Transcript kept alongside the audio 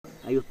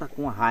Aí eu tá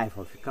com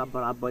raiva, fica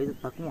brabo aí,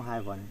 tá com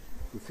raiva, né?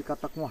 E fica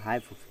tá com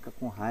raiva, fica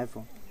com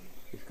raiva.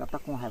 E fica tá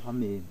com raiva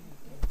mesmo,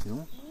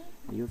 viu?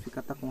 E eu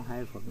fica tá com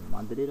raiva, viu?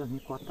 Madeireiros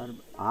me cortaram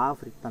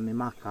árvore também,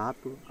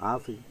 macaco,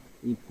 árvore,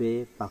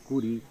 ipê,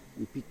 pacuri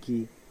e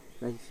piqui.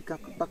 Aí fica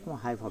tá com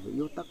raiva, viu? E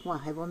eu tá com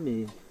raiva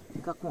mesmo,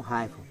 fica com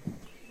raiva.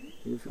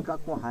 E fica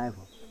com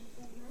raiva.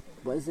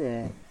 Pois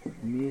é,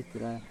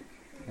 Mitra,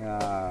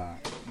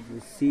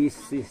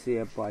 se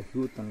é para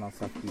ajuda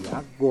nossa aqui,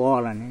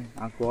 agora, né?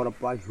 Agora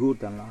para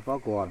ajuda nossa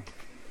agora.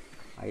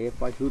 Aí é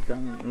para ajuda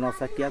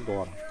nossa aqui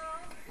agora.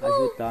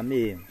 Ajudar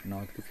mesmo,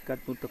 não, que fica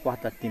tudo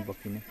quarta tempo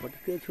aqui, né? Pode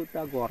que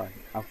ajuda agora,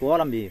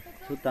 agora mesmo.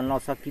 Ajuda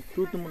nossa aqui,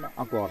 tudo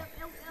agora.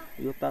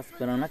 Eu tá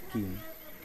esperando aqui, né?